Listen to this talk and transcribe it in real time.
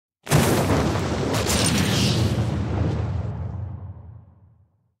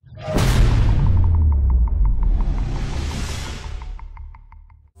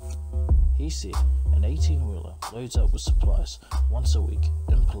said an 18-wheeler loads up with supplies once a week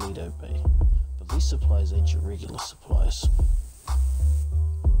in Paleto Bay, but these supplies ain't your regular supplies.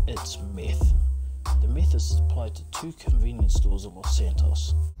 It's meth. The meth is supplied to 2 convenience stores in Los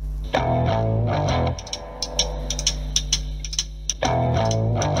Santos.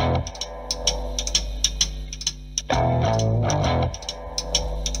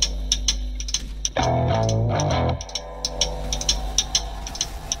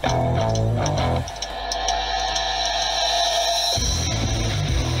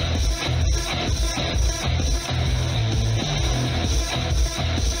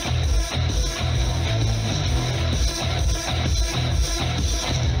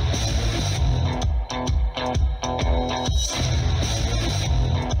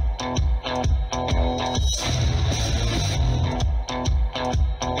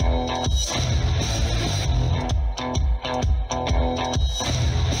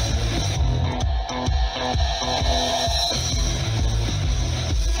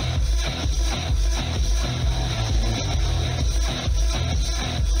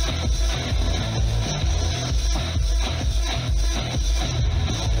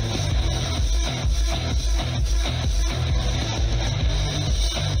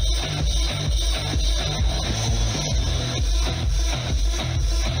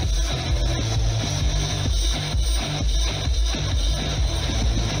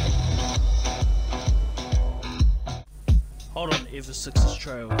 Hot on Eversix's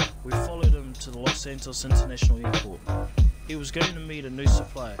trail, we followed him to the Los Santos International Airport. He was going to meet a new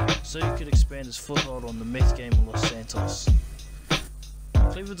supplier, so he could expand his foothold on the meth game in Los Santos.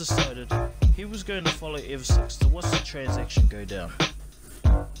 Cleaver decided he was going to follow Eversix to watch the transaction go down.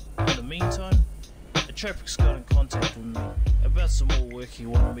 In the meantime, Atrapix got in contact with me about some more work he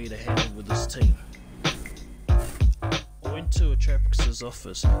wanted me to handle with his team. I went to Atrapix's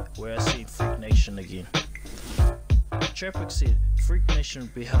office, where I seen Freak Nation again. Atrapix said Freak Nation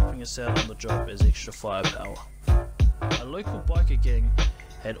would be helping us out on the job as extra firepower. A local biker gang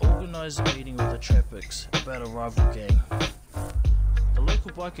had organised a meeting with Atrapix about a rival gang. The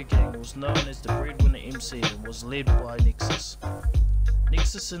local biker gang was known as the Breadwinner MC and was led by Nexus.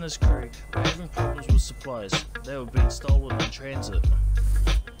 Nexus and his crew were having problems with supplies. They were being stolen in transit.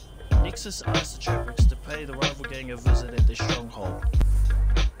 Nexus asked Atrapix to pay the rival gang a visit at their stronghold.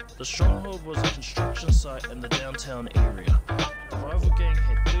 The stronghold was a construction site in the downtown area. The rival gang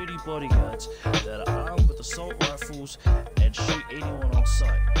had 30 bodyguards that are armed with assault rifles and shoot anyone on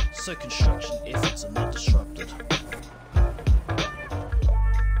site, so construction efforts are not disrupted.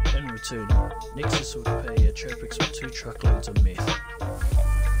 In return, Nexus would pay Atrapix with 2 truckloads of meth.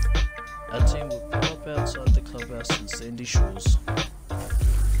 Our team would pull up outside the clubhouse in Sandy Shores,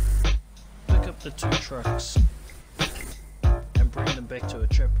 pick up the 2 trucks, bring them back to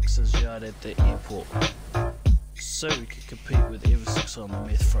Atrapix's yard at the airport, so we could compete with Eversix on the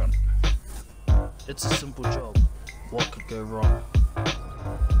meth front. It's a simple job. What could go wrong?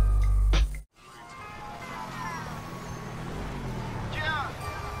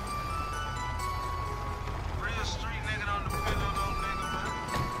 Real street nigga on the pillow, no nigga, man.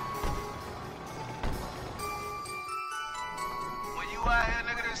 When you out here,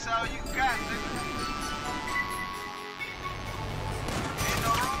 nigga, that's all you got, nigga.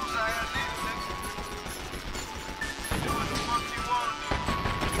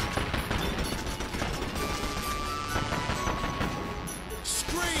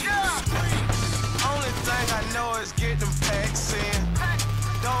 I know it's get them packs in.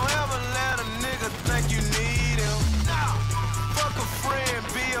 Don't ever let a nigga think you need him. Fuck a friend,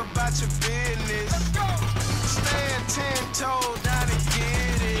 be about your business. Stand 10 toes down and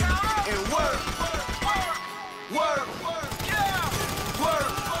get it. And work, work, work, work, work, work,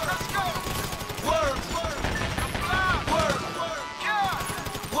 work,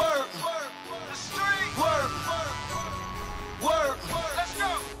 work. Let's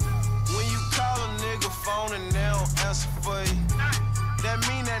go. When you call a nigga phone and they don't answer for you, that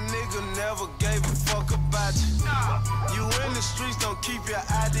mean that nigga never gave a fuck about you. You in the streets, don't keep your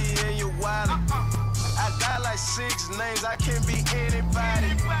ID in your wallet. I got like 6 names, I can be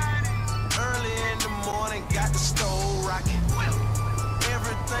anybody. Early in the morning, got the stove rocking.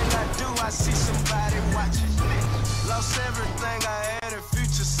 Everything I do, I see somebody watching. Lost everything I had and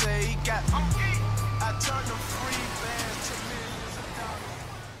Future say he got me. I turned the free bands to millions of dollars.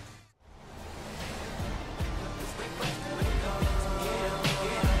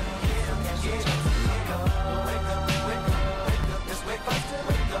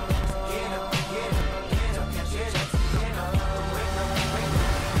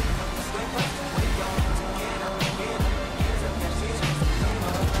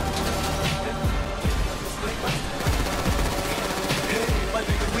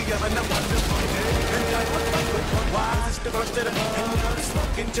 having a wonderful day. Why is this the first of the month?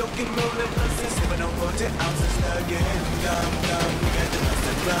 Smoking, joking, rolling, blunts, sipping on 40 ounces again. Gum, we got the rest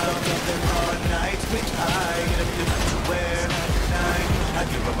of the club, jumping all night. Switch high, get up to wear night. I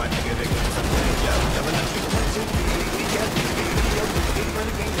give up my nigga to get something, yo. Double up, you want to be. We got to be, yo. Keep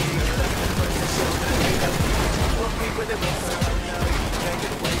money, we need. Let's go first and show that we got to be. Walk me with the rest of the night. Can't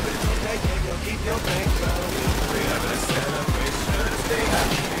get away with it, okay, yeah, yo. Keep your bank rolling. We're having a celebration. Stay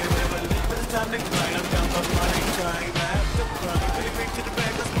happy, never leave. But it's time to grind. I'm down for money, time after crime. Pretty quick to the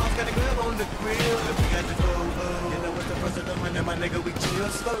bag, cause mom's got a grab on the grill. If we got to go, you know what's the first of the money, my nigga, we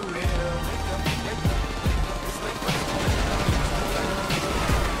chill for real.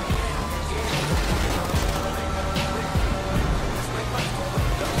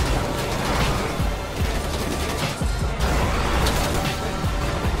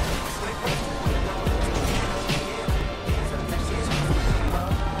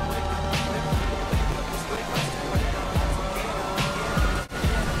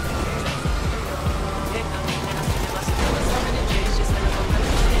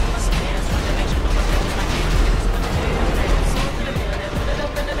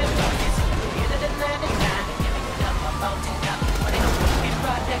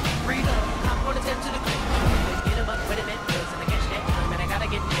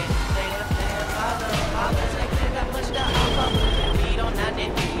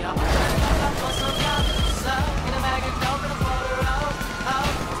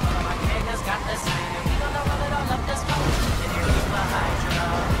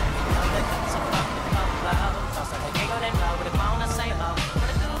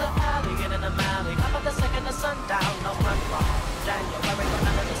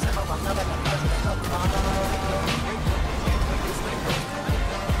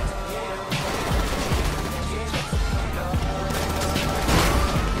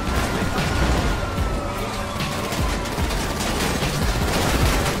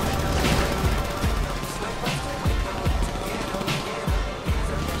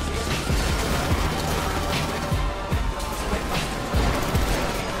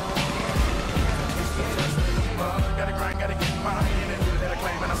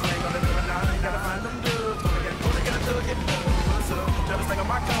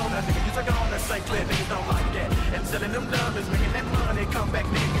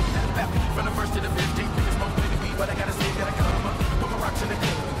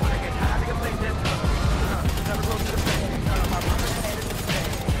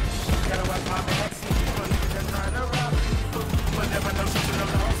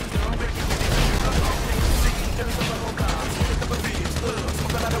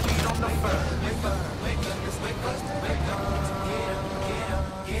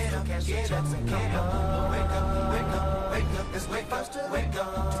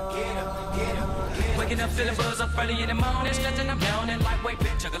 Waking up feeling buzz up early in the morning, stretching, I'm yawning, lightweight,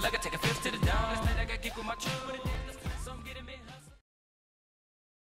 chugga like a